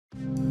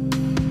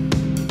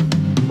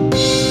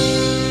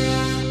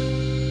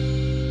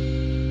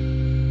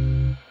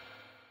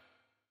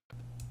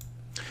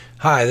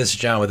Hi, this is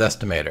John with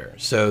Estimator.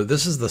 So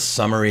this is the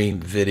summary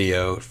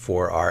video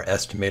for our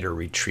Estimator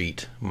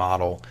retreat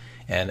model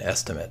and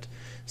estimate.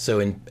 So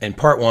in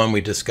part one,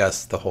 we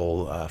discussed the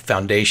whole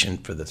foundation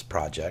for this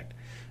project.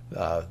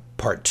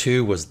 Part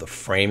two was the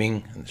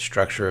framing and the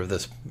structure of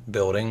this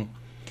building.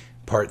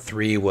 Part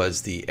three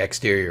was the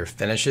exterior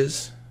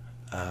finishes,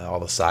 all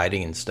the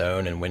siding and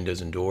stone and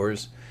windows and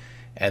doors.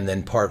 And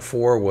then part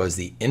four was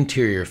the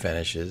interior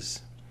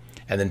finishes.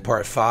 And then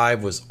part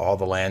five was all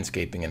the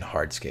landscaping and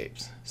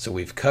hardscapes. So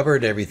we've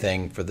covered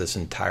everything for this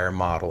entire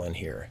model in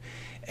here.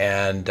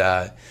 And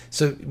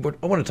so what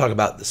I want to talk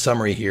about the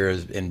summary here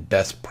is in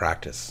best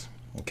practice.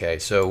 Okay,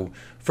 so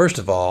first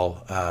of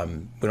all,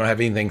 we don't have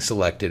anything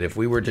selected. If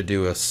we were to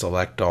do a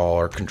select all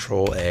or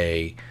control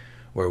A,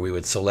 where we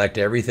would select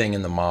everything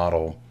in the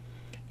model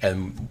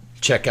and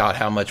check out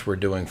how much we're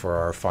doing for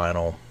our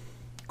final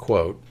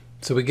quote.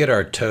 So we get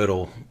our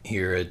total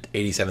here at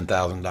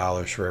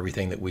 $87,000 for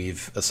everything that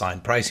we've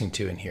assigned pricing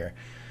to in here.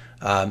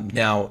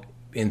 Now,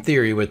 in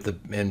theory,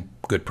 in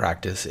good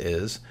practice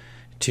is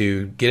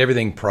to get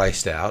everything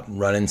priced out,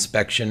 run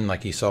inspection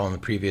like you saw in the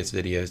previous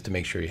videos to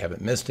make sure you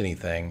haven't missed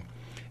anything.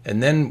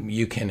 And then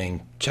you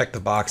can check the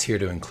box here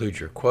to include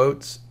your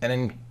quotes, and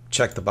then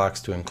check the box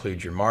to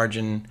include your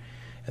margin.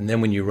 And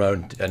then when you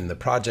run in the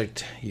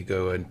project, you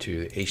go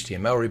into the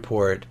HTML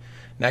report.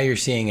 Now you're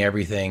seeing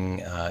everything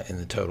in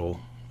the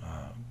total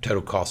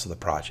cost of the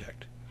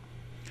project.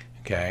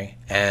 Okay,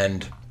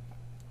 and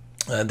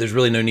there's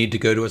really no need to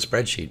go to a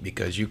spreadsheet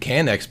because you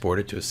can export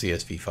it to a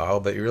CSV file,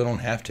 but you really don't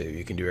have to.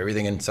 You can do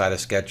everything inside of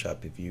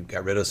SketchUp. If you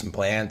got rid of some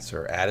plants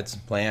or added some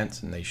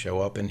plants and they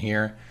show up in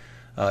here,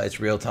 it's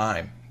real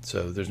time.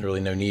 So there's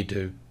really no need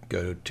to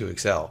go to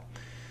Excel.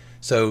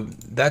 So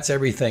that's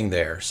everything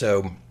there.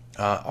 So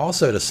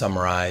also to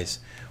summarize,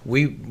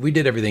 we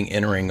did everything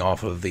entering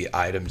off of the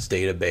items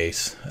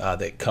database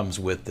that comes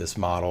with this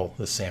model,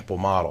 the sample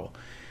model.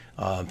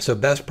 So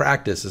best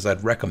practice is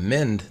I'd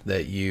recommend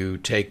that you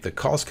take the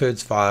cost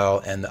codes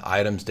file and the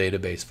items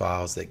database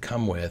files that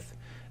come with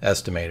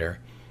Estimator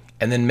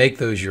and then make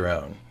those your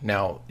own.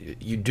 Now,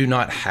 you do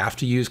not have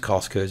to use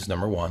cost codes,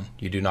 number one.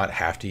 You do not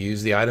have to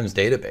use the items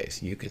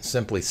database. You can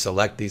simply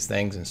select these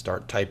things and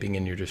start typing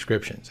in your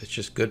descriptions. It's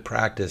just good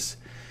practice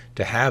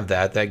to have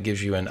that. That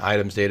gives you an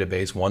items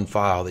database, one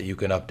file that you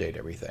can update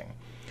everything.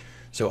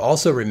 So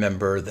also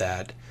remember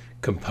that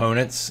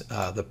components,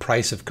 the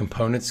price of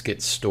components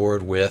gets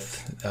stored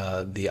with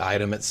the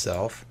item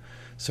itself.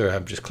 So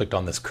I've just clicked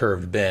on this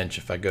curved bench.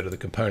 If I go to the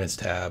components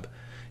tab,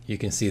 you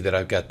can see that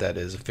I've got that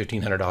as a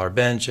 $1,500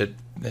 bench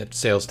at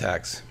sales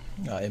tax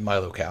in my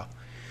locale.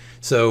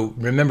 So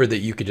remember that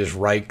you could just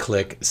right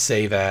click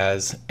save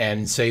as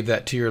and save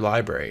that to your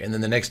library. And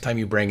then the next time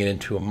you bring it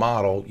into a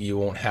model, you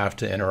won't have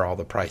to enter all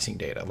the pricing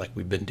data like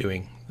we've been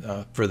doing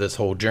for this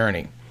whole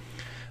journey.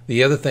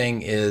 The other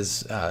thing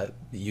is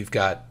you've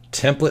got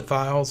template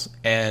files,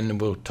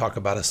 and we'll talk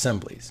about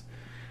assemblies.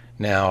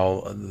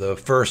 Now, the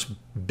first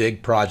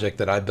big project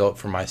that I built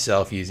for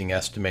myself using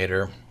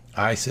Estimator,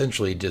 I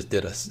essentially just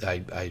did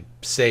I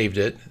saved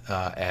it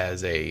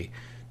as a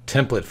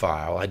template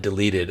file. I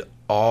deleted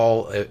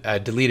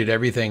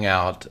everything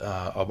out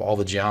of all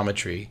the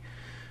geometry,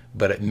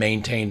 but it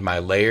maintained my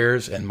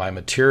layers and my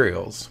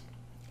materials,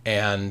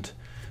 and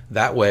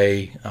that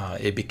way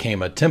it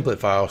became a template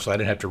file, so I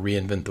didn't have to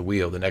reinvent the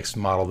wheel. The next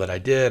model that I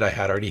did, I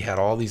already had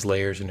all these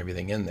layers and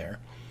everything in there.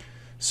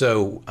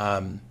 So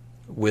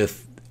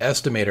with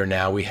Estimator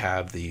now, we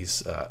have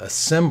these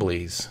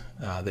assemblies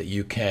that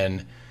you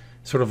can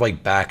sort of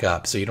like back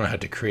up, so you don't have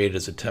to create it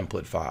as a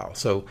template file.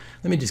 So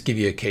let me just give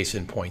you a case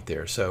in point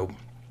there. So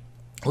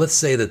let's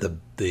say that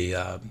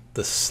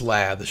the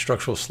slab, the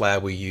structural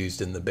slab we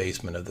used in the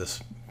basement of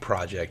this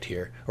project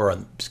here, or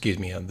excuse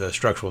me, the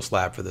structural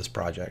slab for this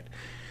project.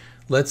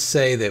 Let's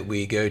say that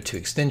we go to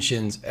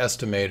Extensions,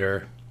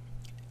 Estimator,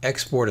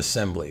 Export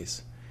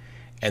Assemblies,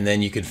 and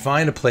then you can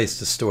find a place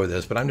to store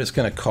this, but I'm just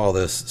going to call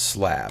this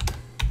slab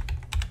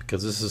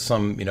because this is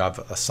I've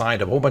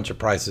assigned a whole bunch of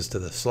prices to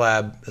the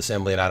slab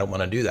assembly and I don't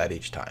want to do that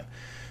each time.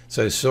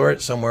 So store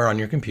it somewhere on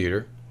your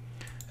computer,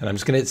 and I'm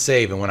just going to hit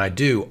save, and when I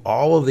do,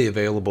 all of the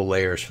available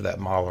layers for that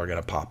model are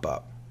going to pop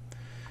up.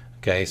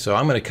 Okay, so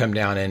I'm going to come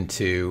down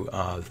into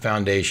the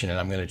foundation and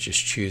I'm going to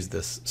just choose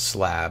this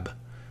slab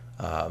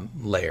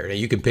layer. Now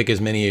you can pick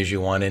as many as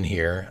you want in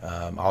here.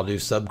 I'll do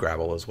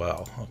subgravel as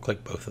well. I'll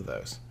click both of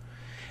those.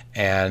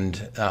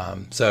 And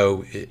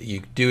so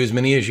you do as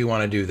many as you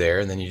want to do there,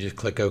 and then you just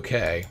click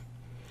OK,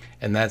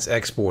 and that's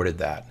exported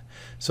that.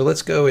 So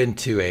let's go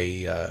into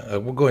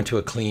we'll go into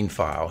a clean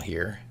file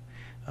here,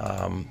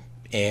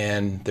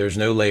 and there's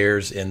no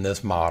layers in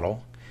this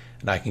model,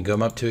 and I can go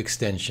up to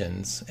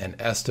Extensions and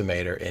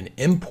Estimator and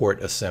import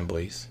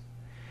assemblies,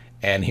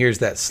 and here's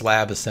that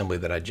slab assembly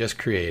that I just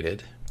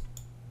created.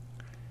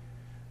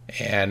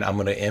 And I'm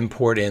going to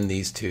import in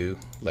these two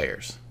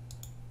layers.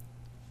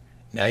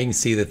 Now you can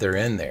see that they're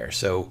in there.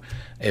 So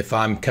if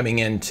I'm coming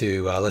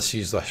into, let's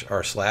use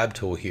our slab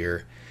tool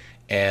here,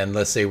 and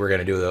let's say we're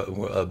going to do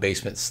a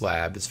basement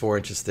slab. It's 4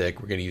 inches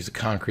thick. We're going to use a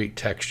concrete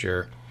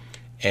texture,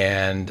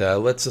 And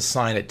let's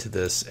assign it to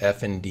this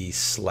F&D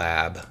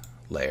slab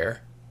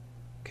layer.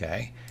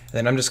 Okay. And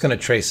then I'm just going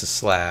to trace a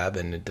slab,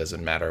 and it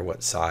doesn't matter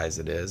what size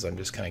it is. I'm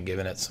just kind of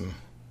giving it some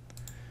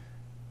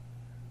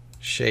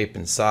shape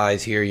and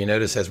size here. You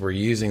notice as we're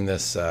using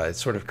this,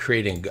 it's sort of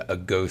creating a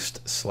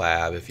ghost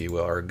slab, if you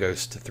will, or a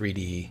ghost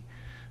 3D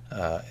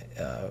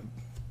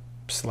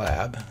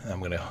slab. I'm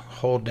going to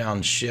hold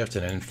down Shift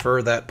and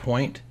infer that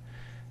point,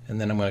 and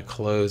then I'm going to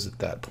close at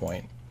that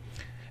point.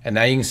 And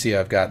now you can see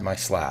I've got my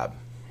slab.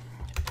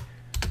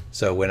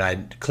 So when I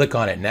click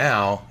on it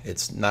now,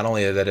 it's not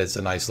only that it's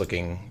a nice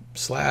looking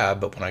slab,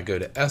 but when I go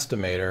to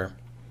Estimator,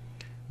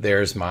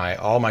 there's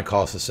all my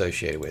costs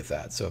associated with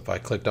that. So if I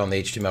clicked on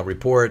the HTML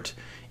report,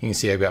 you can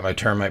see I've got my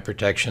termite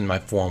protection, my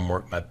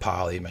formwork, my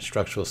poly, my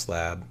structural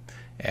slab,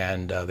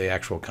 and the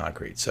actual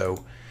concrete.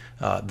 So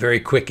very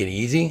quick and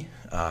easy.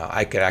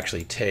 I could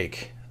actually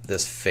take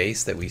this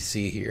face that we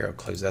see here. I'll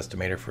close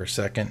Estimator for a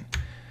second.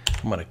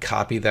 I'm going to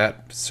copy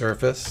that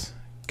surface,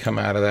 come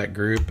out of that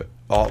group.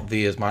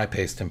 Alt-V is my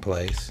paste in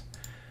place.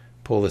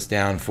 Pull this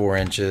down 4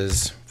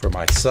 inches for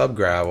my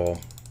sub-gravel.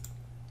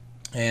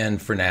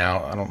 And for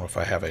now, I don't know if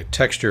I have a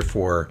texture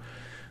for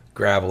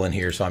gravel in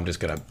here, so I'm just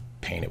going to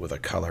paint it with a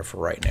color for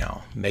right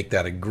now. Make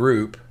that a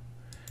group,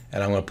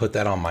 and I'm going to put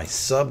that on my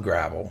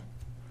sub-gravel.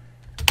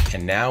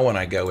 And now when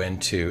I go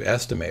into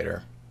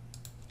Estimator,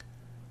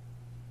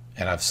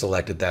 and I've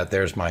selected that,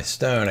 there's my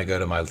stone. I go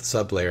to my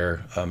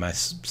sub-layer, my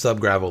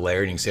sub-gravel layer,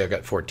 and you can see I've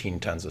got 14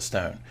 tons of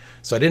stone.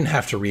 So I didn't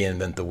have to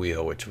reinvent the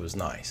wheel, which was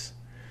nice.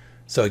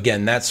 So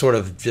again, that's sort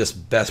of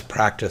just best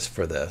practice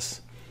for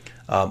this.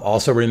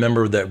 Also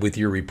remember that with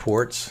your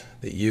reports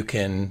that you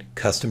can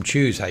custom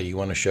choose how you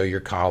want to show your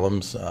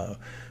columns,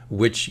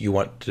 which you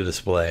want to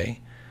display.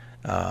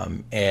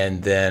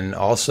 And then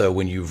also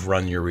when you've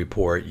run your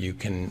report, you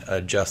can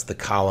adjust the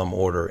column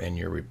order in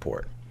your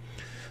report.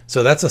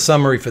 So that's a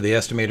summary for the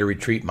Estimator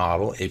Retreat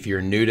model. If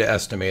you're new to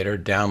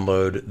Estimator,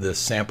 download this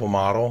sample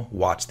model,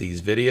 watch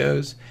these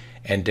videos,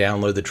 and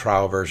download the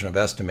trial version of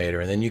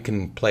Estimator. And then you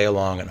can play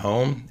along at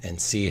home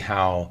and see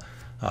how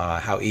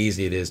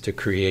easy it is to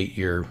create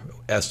your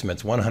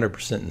estimates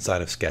 100%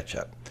 inside of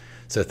SketchUp.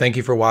 So thank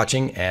you for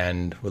watching,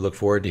 and we look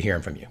forward to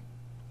hearing from you.